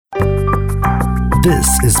This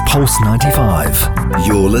is Pulse 95.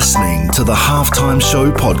 You're listening to the Halftime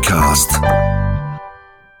Show podcast.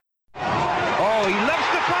 Oh, he loves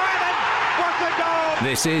the fire and what a goal!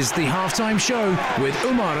 This is the Halftime Show with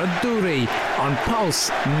Umar Adouri on Pulse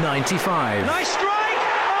 95. Nice strike!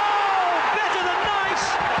 Oh, better than nice!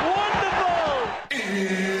 Wonderful!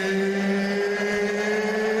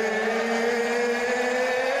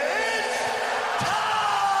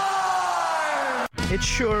 It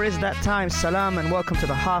sure is that time. Salam and welcome to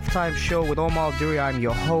the Halftime Show with Omar Duri. I'm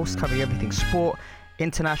your host, covering everything sport,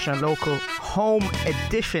 international, local, home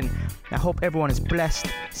edition. I hope everyone is blessed,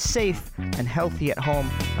 safe and healthy at home.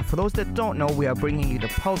 And for those that don't know, we are bringing you the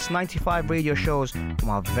Pulse 95 radio shows from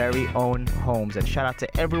our very own homes. And shout out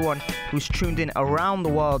to everyone who's tuned in around the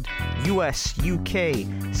world: US, UK,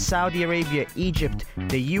 Saudi Arabia, Egypt,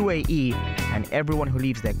 the UAE, and everyone who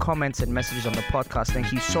leaves their comments and messages on the podcast.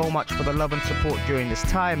 Thank you so much for the love and support during this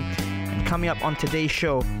time. And coming up on today's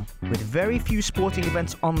show, with very few sporting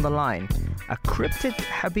events on the line, a cryptid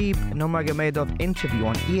Khabib Nurmagomedov interview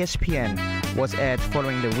on ESPN was aired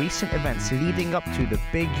following the recent events leading up to the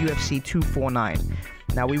big UFC 249.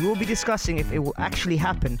 Now, we will be discussing if it will actually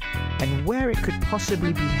happen and where it could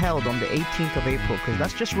possibly be held on the 18th of April, because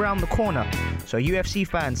that's just around the corner. So UFC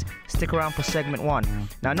fans, stick around for segment 1.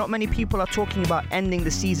 Now, not many people are talking about ending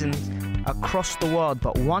the season across the world,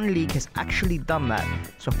 but one league has actually done that.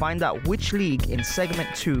 So find out which league in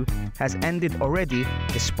segment 2 has ended already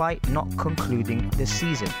despite not concluding the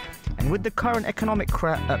season. And with the current economic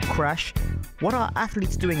crash, what are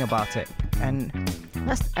athletes doing about it? And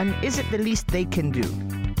is it the least they can do?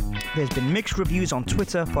 There's been mixed reviews on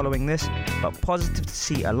Twitter following this, but positive to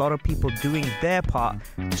see a lot of people doing their part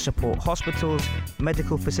to support hospitals,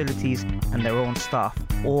 medical facilities, and their own staff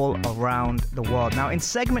all around the world. Now, in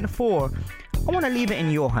segment 4, I want to leave it in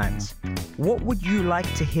your hands. What would you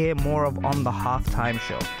like to hear more of on the Halftime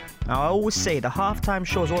Show? Now, I always say the Halftime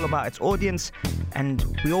Show is all about its audience, and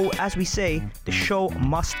as we say, the show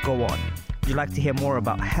must go on. Would you like to hear more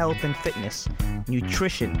about health and fitness,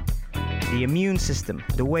 nutrition, the immune system,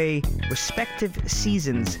 the way respective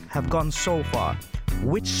seasons have gone so far?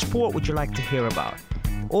 Which sport would you like to hear about?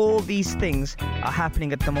 All these things are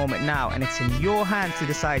happening at the moment now, and it's in your hands to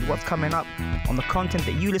decide what's coming up on the content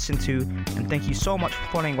that you listen to. And thank you so much for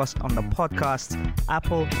following us on the podcasts,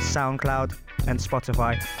 Apple, SoundCloud, and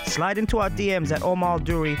Spotify. Slide into our DMs at Omar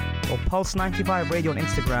Duri or Pulse 95 Radio on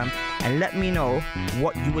Instagram and let me know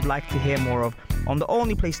what you would like to hear more of on the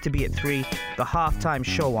only place to be at 3, the Halftime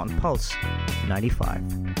Show on Pulse 95.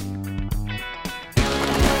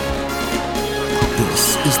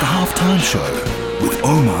 This is the Halftime Show with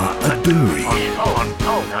Omar Adouri. On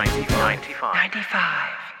Pulse 95.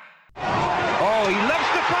 Oh, he loves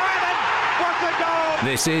the fire and what a goal!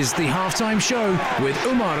 This is the Halftime Show with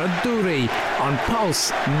Umar Adouri on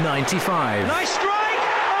Pulse 95. Nice strike!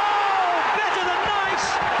 Oh, better than nice!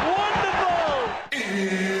 Wonderful!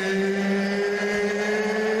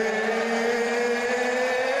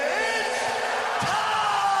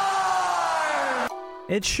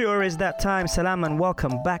 It sure is that time. Salam and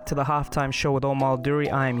welcome back to the Halftime Show with Omar Duri.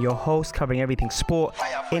 I am your host, covering everything sport,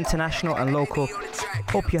 international and local.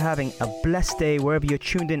 Hope you're having a blessed day wherever you're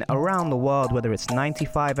tuned in around the world, whether it's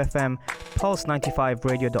 95 FM,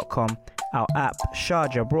 Pulse95Radio.com, our app,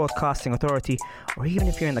 Sharjah Broadcasting Authority, or even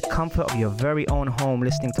if you're in the comfort of your very own home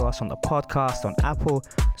listening to us on the podcast on Apple,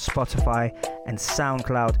 Spotify, and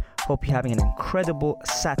SoundCloud. Hope you're having an incredible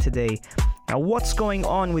Saturday. Now, what's going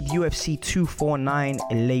on with UFC 249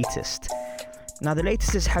 latest? Now, the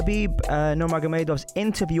latest is Khabib Nurmagomedov's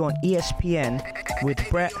interview on ESPN with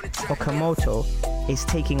Brett Okamoto is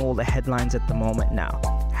taking all the headlines at the moment now.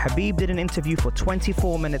 Khabib did an interview for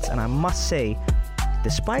 24 minutes, and I must say,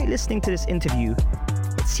 despite listening to this interview,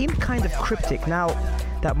 it seemed kind of cryptic. Now,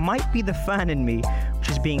 that might be the fan in me, which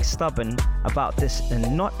is being stubborn about this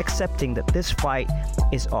and not accepting that this fight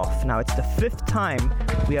is off. Now, it's the 5th time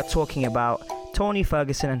we are talking about Tony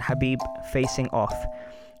Ferguson and Khabib facing off.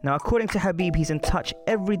 Now, according to Khabib, he's in touch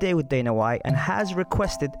every day with Dana White and has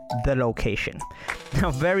requested the location.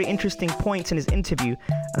 Now, very interesting points in his interview,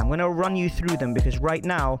 and I'm going to run you through them because right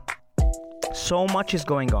now, so much is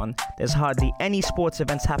going on. There's hardly any sports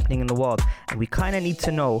events happening in the world, and we kind of need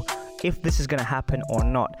to know if this is going to happen or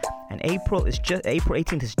not. And April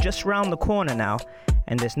 18th is just around the corner now,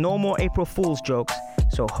 and there's no more April Fool's jokes.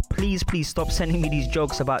 So please stop sending me these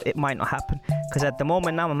jokes about it might not happen, because at the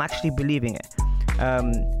moment now I'm actually believing it.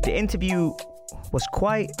 The interview was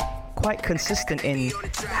quite consistent in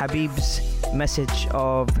Khabib's message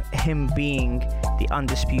of him being the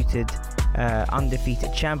undefeated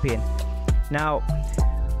champion. Now,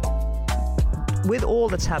 with all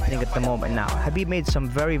that's happening at the moment now, Khabib made some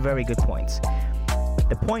very, very good points.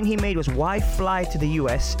 The point he made was, why fly to the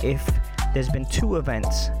US if there's been 2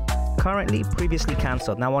 events previously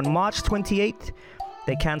cancelled? Now, on March 28th,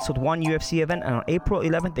 they cancelled one UFC event, and on April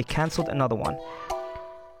 11th, they cancelled another one.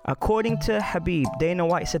 According to Khabib, Dana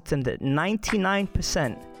White said to him that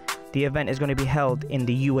 99% the event is going to be held in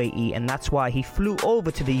the UAE, and that's why he flew over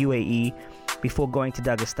to the UAE before going to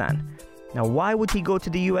Dagestan. Now, why would he go to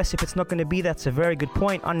the US if it's not going to be? That's a very good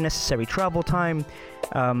point. Unnecessary travel time,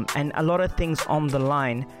 and a lot of things on the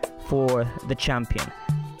line for the champion.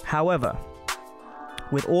 However,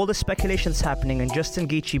 with all the speculations happening and Justin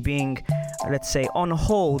Gaethje being, let's say, on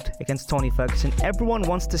hold against Tony Ferguson, everyone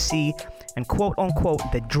wants to see, and quote unquote,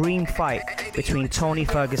 the dream fight between Tony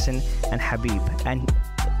Ferguson and Khabib. And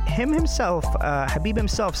Khabib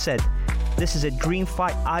himself said, "This is a dream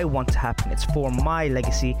fight I want to happen. It's for my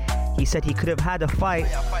legacy." He said he could have had a fight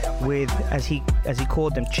with, as he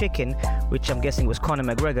called them, chicken, which I'm guessing was Conor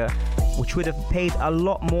McGregor, which would have paid a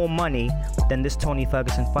lot more money than this Tony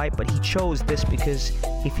Ferguson fight, but he chose this because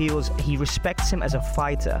he respects him as a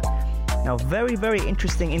fighter. Now, very, very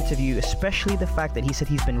interesting interview, especially the fact that he said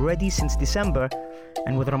he's been ready since December,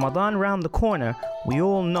 and with Ramadan around the corner, we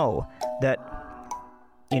all know that,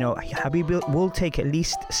 Khabib will take at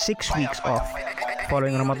least 6 weeks off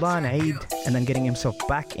following Ramadan, Eid, and then getting himself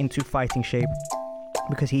back into fighting shape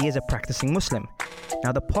because he is a practicing Muslim.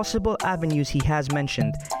 Now, the possible avenues he has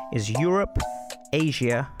mentioned is Europe,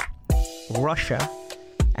 Asia, Russia,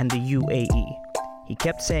 and the UAE. He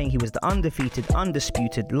kept saying he was the undefeated,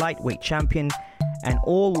 undisputed lightweight champion, and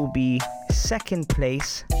all will be second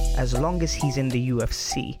place as long as he's in the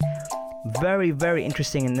UFC. Very, very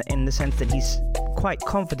interesting in the sense that he's quite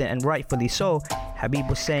confident, and rightfully so. Khabib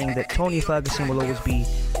was saying that Tony Ferguson will always be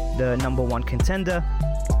the number 1 contender,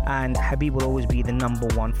 and Khabib will always be the number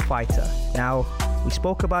 1 fighter. Now, we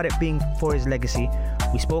spoke about it being for his legacy.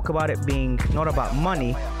 We spoke about it being not about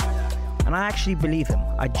money, and I actually believe him.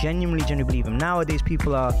 I genuinely believe him. Nowadays,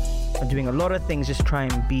 people are doing a lot of things just try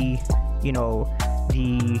and be,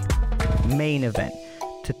 the main event,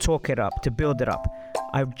 to talk it up, to build it up.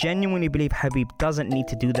 I genuinely believe Khabib doesn't need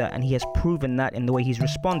to do that, and he has proven that in the way he's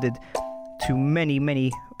responded to many,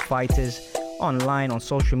 many fighters online, on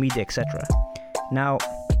social media, etc. Now,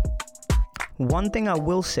 one thing I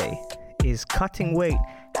will say is cutting weight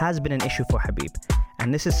has been an issue for Khabib,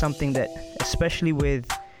 and this is something that, especially with,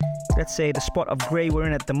 let's say, the spot of grey we're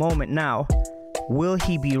in at the moment now, will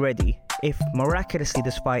he be ready if miraculously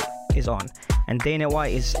this fight is on? And Dana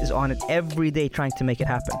White is on it every day trying to make it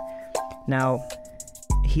happen. Now,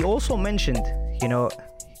 he also mentioned, he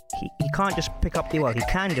can't just pick up he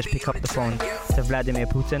can just pick up the phone to Vladimir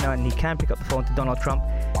Putin, and he can pick up the phone to Donald Trump,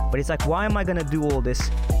 but it's like, why am I going to do all this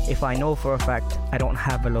if I know for a fact I don't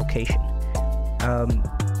have a location?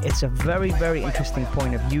 It's a very, very interesting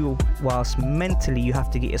point of view. Whilst mentally you have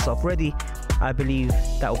to get yourself ready, I believe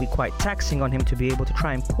that will be quite taxing on him to be able to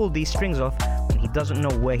try and pull these strings off when he doesn't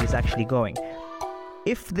know where he's actually going.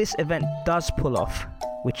 If this event does pull off,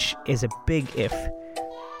 which is a big if,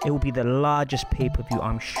 it will be the largest pay-per-view,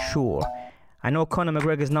 I'm sure. I know Conor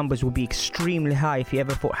McGregor's numbers will be extremely high if he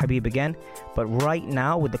ever fought Khabib again, but right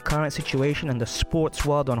now, with the current situation and the sports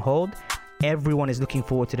world on hold, everyone is looking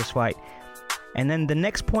forward to this fight. And then the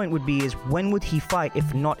next point would be is, when would he fight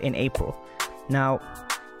if not in April? Now,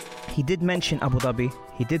 he did mention Abu Dhabi.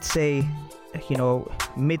 He did say,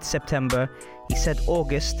 mid-September. He said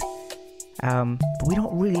August. But we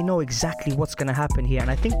don't really know exactly what's going to happen here. And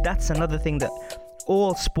I think that's another thing that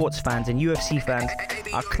all sports fans and UFC fans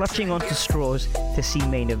are clutching onto straws to see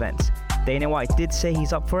main events. Dana White did say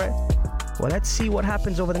he's up for it. Well, let's see what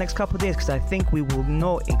happens over the next couple of days, because I think we will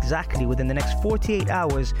know exactly within the next 48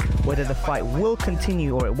 hours whether the fight will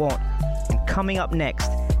continue or it won't. And coming up next,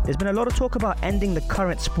 there's been a lot of talk about ending the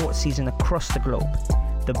current sports season across the globe.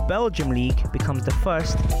 The Belgium League becomes the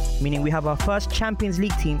first, meaning we have our first Champions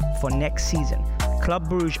League team for next season. Club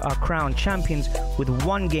Brugge are crowned champions with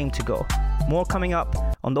 1 game to go. More coming up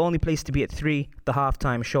on the only place to be at 3, the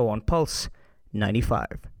Halftime Show on Pulse 95.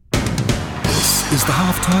 This is the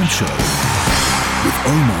Halftime Show with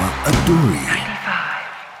Omar Abduri.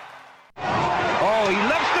 95. Oh, he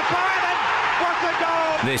loves the fire, then what a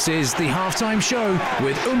goal! This is the Halftime Show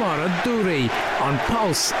with Umar Abduri on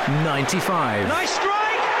Pulse 95. Nice strike!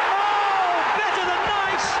 Oh, better than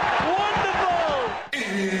nice! Wonderful!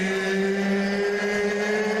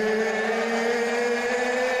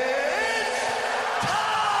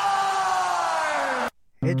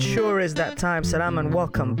 It sure is that time. Salam and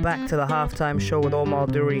welcome back to the Halftime Show with Omar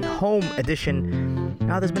Duri, home edition.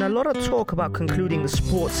 Now, there's been a lot of talk about concluding the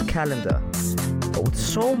sports calendar. But But with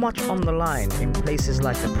so much on the line in places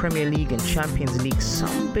like the Premier League and Champions League,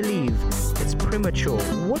 some believe it's premature.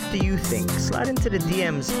 What do you think? Slide into the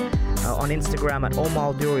DMs on Instagram at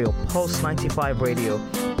Omar Duri or Pulse 95 Radio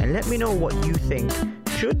and let me know what you think.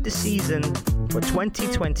 Should the season for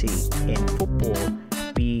 2020 in football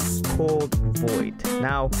be called void?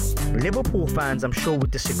 Now, Liverpool fans I'm sure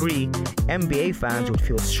would disagree. NBA fans would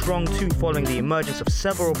feel strong too following the emergence of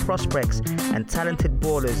several prospects and talented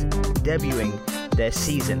ballers debuting their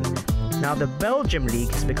season. Now, the Belgium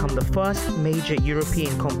League has become the first major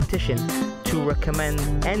European competition to recommend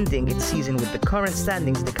ending its season with the current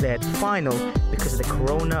standings declared final because of the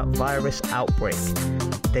coronavirus outbreak.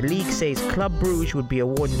 The league says Club Brugge would be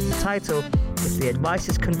awarded the title if the advice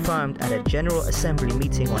is confirmed at a General Assembly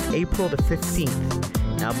meeting on April the 15th.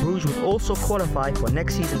 Now, Brugge would also qualify for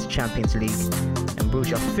next season's Champions League, and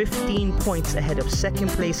Brugge are 15 points ahead of second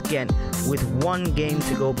place Ghent with one game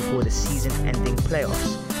to go before the season-ending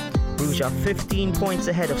playoffs. Brugge are 15 points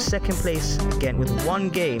ahead of second place Ghent with one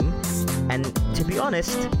game, and to be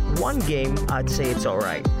honest, one game I'd say it's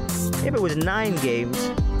alright. If it was 9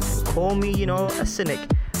 games, call me, a cynic,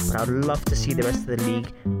 but I'd love to see the rest of the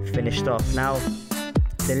league finished off. Now,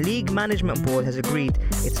 the league management board has agreed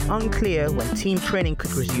it's unclear when team training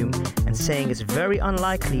could resume and saying it's very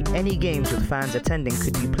unlikely any games with fans attending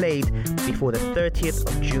could be played before the 30th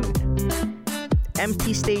of June.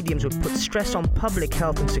 Empty stadiums would put stress on public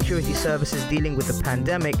health and security services dealing with the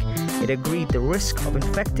pandemic. It agreed the risk of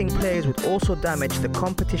infecting players would also damage the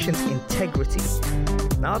competition's integrity.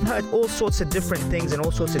 Now, I've heard all sorts of different things and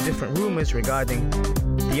all sorts of different rumors regarding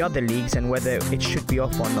the other leagues and whether it should be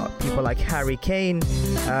off or not. People like Harry Kane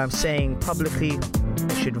saying publicly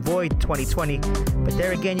it should void 2020. But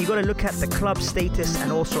there again, you got to look at the club status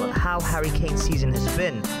and also how Harry Kane's season has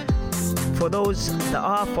been. For those that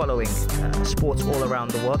are following sports all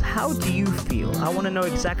around the world, how do you feel? I want to know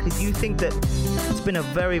exactly, do you think that it's been a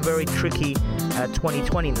very, very tricky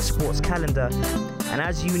 2020 in the sports calendar? And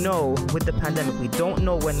as you know, with the pandemic, we don't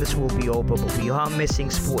know when this will be over, but we are missing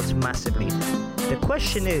sports massively. The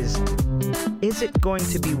question is it going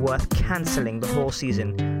to be worth cancelling the whole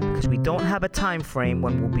season? Because we don't have a time frame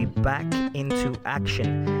when we'll be back into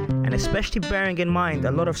action. And especially bearing in mind,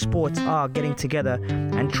 a lot of sports are getting together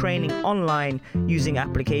and training online using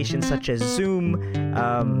applications such as Zoom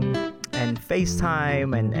and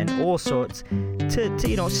FaceTime and all sorts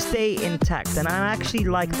to stay intact. And I actually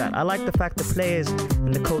like that. I like the fact the players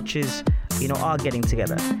and the coaches, are getting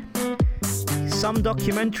together. Some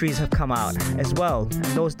documentaries have come out as well, and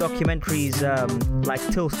those documentaries like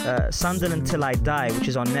Sunderland Till I Die, which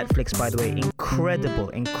is on Netflix, by the way,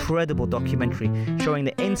 incredible documentary showing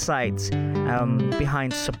the insights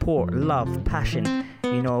behind support, love, passion,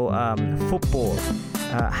 football,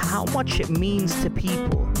 how much it means to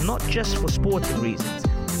people, not just for sporting reasons.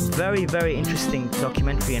 Very, very interesting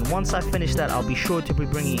documentary, and once I finish that, I'll be sure to be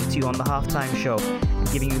bringing it to you on the Halftime Show,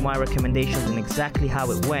 giving you my recommendations and exactly how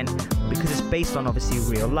it went, because it's based on obviously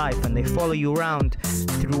real life, and they follow you around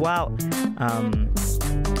throughout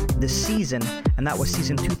the season, and that was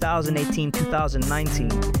season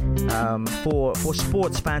 2018-2019 for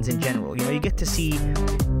sports fans in general. You get to see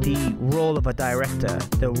the role of a director,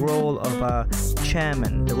 the role of a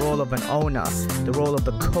chairman, the role of an owner, the role of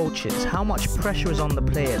the coaches, how much pressure is on the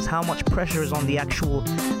players, how much pressure is on the actual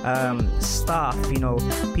staff,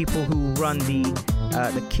 people who run the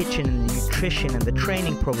kitchen and the nutrition and the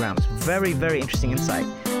training programs. Very, very interesting insight.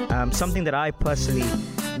 Something that I personally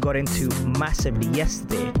got into massively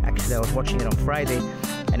yesterday. Actually, I was watching it on Friday,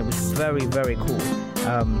 and it was very, very cool.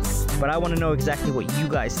 But I want to know exactly what you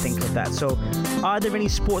guys think of that. So, are there any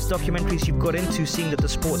sports documentaries you've got into, seeing that the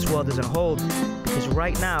sports world is on hold? Because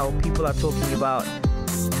right now, people are talking about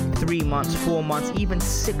 3 months, 4 months, even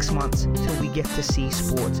 6 months till we get to see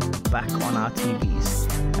sports back on our TVs.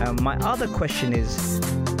 My other question is,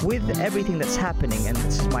 with everything that's happening, and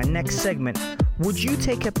this is my next segment, would you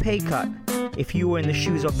take a pay cut if you were in the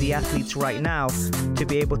shoes of the athletes right now to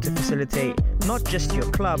be able to facilitate not just your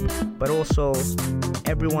club, but also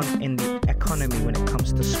everyone in the economy when it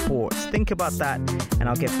comes to sports? Think about that, and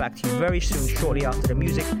I'll get back to you very soon, shortly after the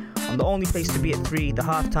music, on the only place to be at 3, the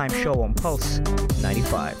Halftime Show on Pulse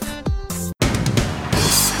 95.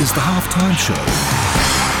 This is the Halftime Show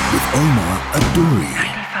with Omar Adouri.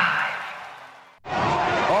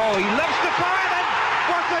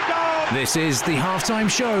 This is the Halftime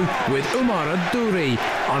Show with Umar Adouri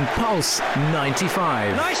on Pulse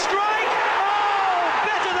 95. Nice strike! Oh,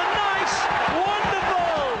 better than nice!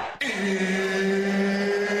 Wonderful!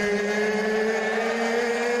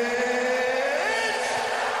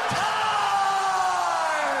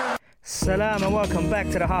 Salam and welcome back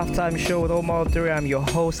to the Halftime Show with Omar Duri. I'm your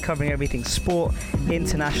host, covering everything sport,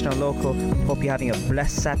 international, local. Hope you're having a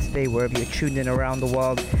blessed Saturday wherever you're tuned in around the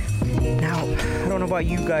world. Now, I don't know about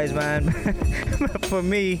you guys, man, but for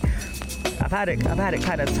me, I've had it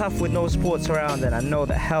kind of tough with no sports around, and I know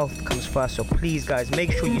that health comes first. So please, guys,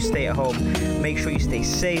 make sure you stay at home, make sure you stay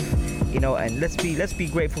safe, and let's be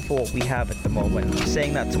grateful for what we have at the moment. I'm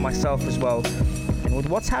saying that to myself as well. And with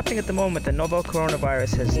what's happening at the moment, the novel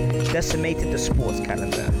coronavirus has decimated the sports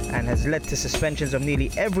calendar and has led to suspensions of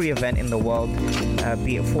nearly every event in the world,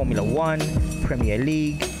 be it Formula 1, Premier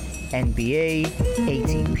League, NBA,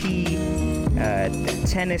 ATP,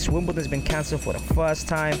 tennis. Wimbledon's been cancelled for the first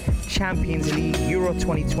time, Champions League, Euro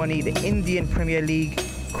 2020, the Indian Premier League,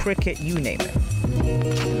 cricket, you name it.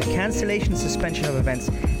 And the cancellation and suspension of events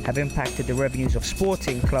have impacted the revenues of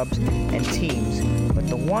sporting clubs and teams, but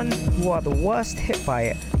the ones who are the worst hit by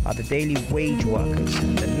it are the daily wage workers,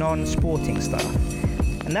 the non-sporting staff.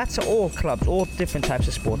 And that's at all clubs, all different types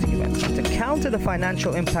of sporting events. And to counter the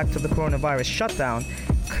financial impact of the coronavirus shutdown,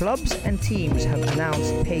 clubs and teams have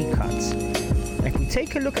announced pay cuts. And if we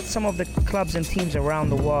take a look at some of the clubs and teams around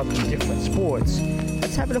the world in different sports,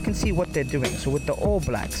 let's have a look and see what they're doing. So with the All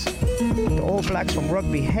Blacks from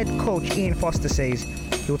rugby, head coach Ian Foster says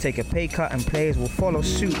he'll take a pay cut and players will follow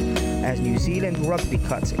suit as New Zealand rugby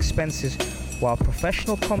cuts expenses while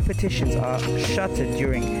professional competitions are shuttered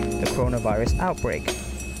during the coronavirus outbreak.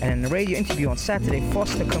 And in a radio interview on Saturday,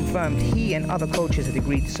 Foster confirmed he and other coaches had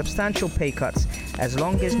agreed to substantial pay cuts as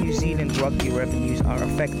long as New Zealand rugby revenues are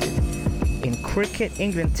affected. In cricket,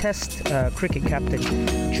 England Test cricket captain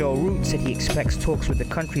Joe Root said he expects talks with the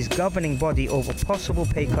country's governing body over possible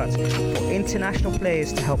pay cuts for international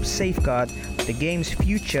players to help safeguard the game's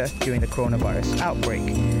future during the coronavirus outbreak.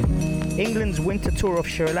 England's winter tour of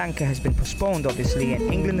Sri Lanka has been postponed, obviously,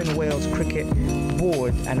 and England and Wales Cricket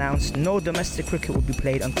Board announced no domestic cricket will be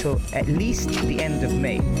played until at least the end of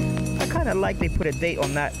May. I kind of like they put a date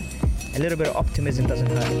on that. A little bit of optimism doesn't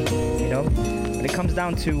hurt, When it comes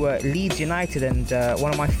down to Leeds United and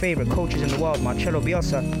one of my favorite coaches in the world, Marcelo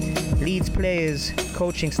Bielsa, Leeds players,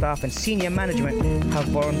 coaching staff and senior management have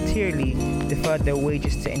voluntarily deferred their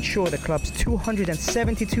wages to ensure the club's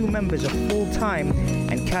 272 members of full-time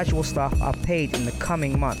and casual staff are paid in the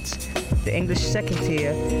coming months. The English second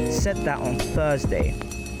tier said that on Thursday.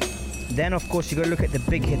 Then, of course, you got to look at the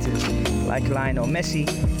big hitters like Lionel Messi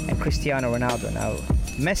and Cristiano Ronaldo. Now,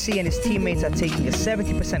 Messi and his teammates are taking a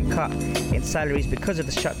 70% cut in salaries because of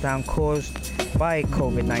the shutdown caused by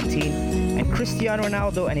COVID-19, and Cristiano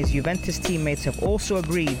Ronaldo and his Juventus teammates have also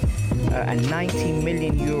agreed a 90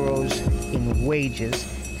 million euros in wages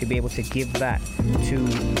to be able to give that to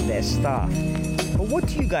their staff. But what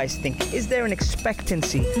do you guys think? Is there an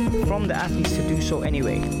expectancy from the athletes to do so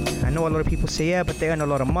anyway? I know a lot of people say, yeah, but they earn a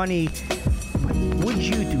lot of money. But would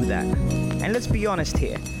you do that? And let's be honest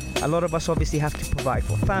here. A lot of us obviously have to provide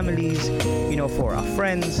for families, for our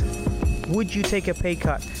friends. Would you take a pay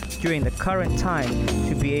cut during the current time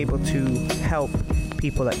to be able to help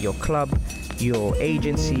people at your club, your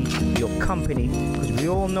agency, your company? Because we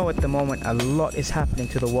all know at the moment a lot is happening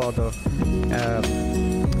to the world of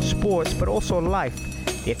sports, but also life.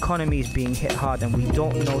 The economy is being hit hard and we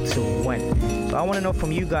don't know till when. So I want to know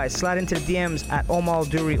from you guys. Slide into the DMs at Omar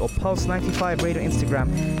Duri or Pulse95 Radio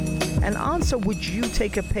Instagram and answer, would you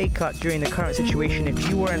take a pay cut during the current situation if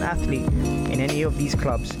you were an athlete in any of these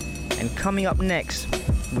clubs? And coming up next,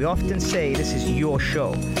 we often say this is your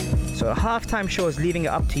show. So the Halftime Show is leaving it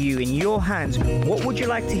up to you, in your hands. What would you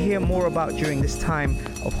like to hear more about during this time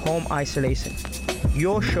of home isolation?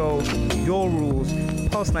 Your show, your rules,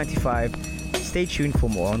 Pulse 95. Stay tuned for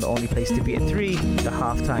more on the only place to be at 3, the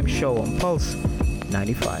Halftime Show on Pulse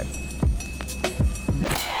 95.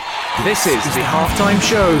 This is the Halftime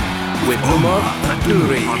Show with Umar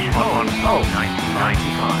Duri on Pulse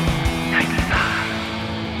 95.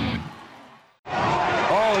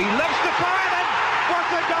 Oh, he loves the fire and what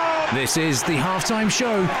a goal! This is the Halftime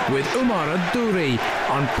Show with Umar Duri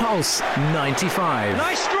on Pulse 95.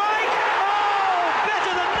 Nice strike! Oh,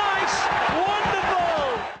 better than nice!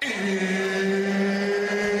 Wonderful!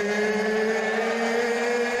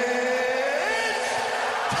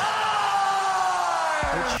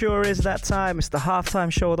 It sure is that time. It's the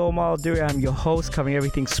Halftime Show with Omar Duri. I'm your host, covering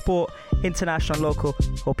everything sport, international, local.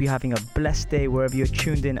 Hope you're having a blessed day wherever you're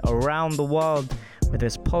tuned in around the world, whether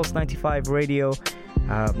it's Pulse 95 Radio,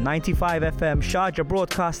 95 FM, Sharjah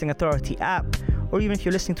Broadcasting Authority app, or even if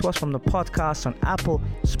you're listening to us from the podcast on Apple,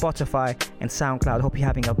 Spotify, and SoundCloud. Hope you're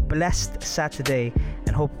having a blessed Saturday. And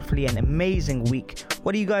and hopefully an amazing week.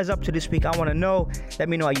 What are you guys up to this week? I want to know. Let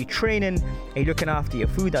me know. Are you training? Are you looking after your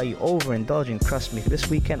food? Are you overindulging? Trust me, this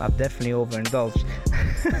weekend I've definitely overindulged.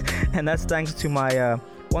 And that's thanks to my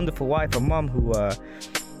wonderful wife and mum who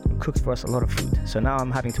cooks for us a lot of food. So now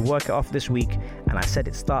I'm having to work it off this week, and I said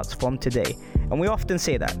it starts from today. And we often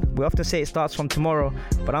say that. We often say it starts from tomorrow,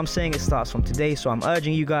 but I'm saying it starts from today. So I'm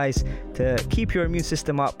urging you guys to keep your immune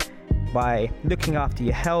system up by looking after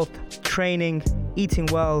your health, training, eating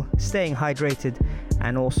well, staying hydrated,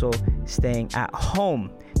 and also staying at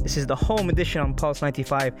home. This is the home edition on Pulse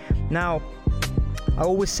 95. Now, I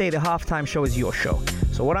always say the halftime show is your show.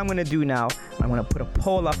 So what I'm going to do now, I'm going to put a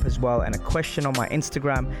poll up as well and a question on my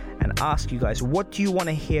Instagram and ask you guys, what do you want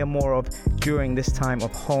to hear more of during this time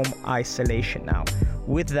of home isolation now?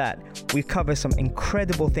 With that, we've covered some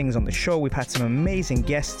incredible things on the show. We've had some amazing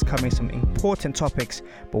guests covering some important topics,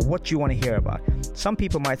 but what do you want to hear about? Some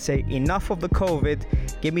people might say, enough of the COVID,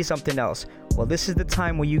 give me something else. Well, this is the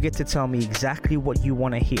time where you get to tell me exactly what you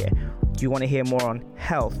want to hear. Do you want to hear more on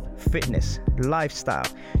health, fitness, lifestyle?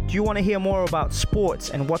 Do you want to hear more about sports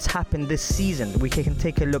and what's happened this season? We can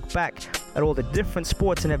take a look back at all the different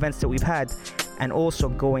sports and events that we've had, and also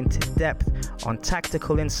go into depth on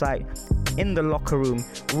tactical insight in the locker room,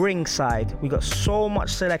 ringside. We got so much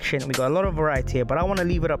selection. We got a lot of variety here, but I want to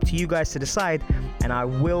leave it up to you guys to decide, and I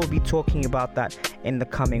will be talking about that in the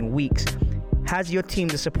coming weeks. Has your team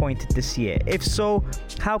disappointed this year? If so,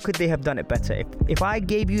 how could they have done it better? If I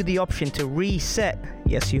gave you the option to reset,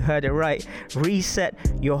 yes, you heard it right, reset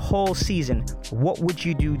your whole season, what would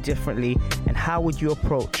you do differently, and how would you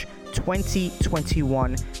approach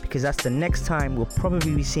 2021? Because that's the next time we'll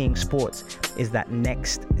probably be seeing sports, is that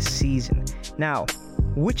next season. Now,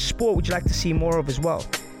 which sport would you like to see more of as well?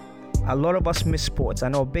 A lot of us miss sports. I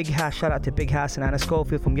know Big Hass, shout out to Big Hass and Anna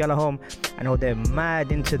Schofield from Yellow Home. I know they're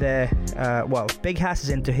mad into their, Big Hass is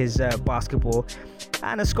into his basketball.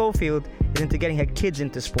 Anna Schofield is into getting her kids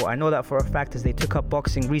into sport. I know that for a fact, as they took up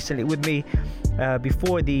boxing recently with me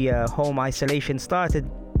before the home isolation started.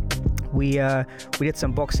 We did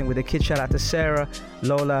some boxing with the kids. Shout out to Sarah,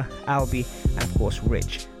 Lola, Albie, and of course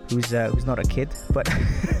Rich, who's not a kid, but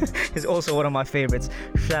is also one of my favorites.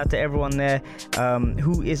 Shout out to everyone there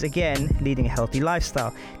who is, again, leading a healthy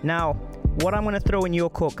lifestyle. Now, what I'm going to throw in your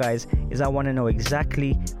court, guys, is I want to know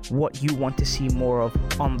exactly what you want to see more of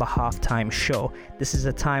on the halftime show. This is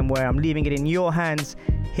a time where I'm leaving it in your hands.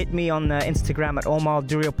 Hit me on Instagram at Omar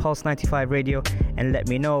Durio Pulse 95 Radio and let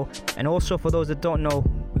me know. And also, for those that don't know,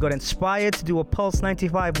 we got inspired to do a Pulse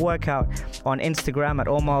 95 workout on Instagram at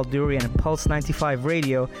Omar Duri and Pulse 95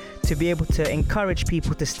 Radio to be able to encourage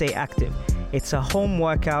people to stay active. It's a home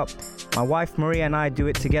workout. My wife Maria and I do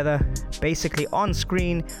it together, basically on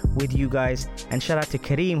screen with you guys. And shout out to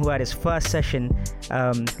Kareem, who had his first session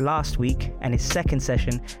last week and his second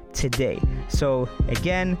session today. So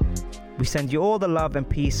again, we send you all the love and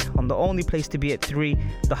peace on the only place to be at 3,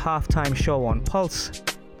 the halftime show on Pulse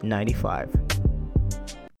 95.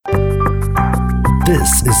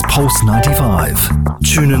 This is Pulse 95.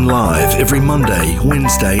 Tune in live every Monday,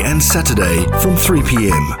 Wednesday and Saturday from 3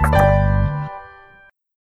 p.m.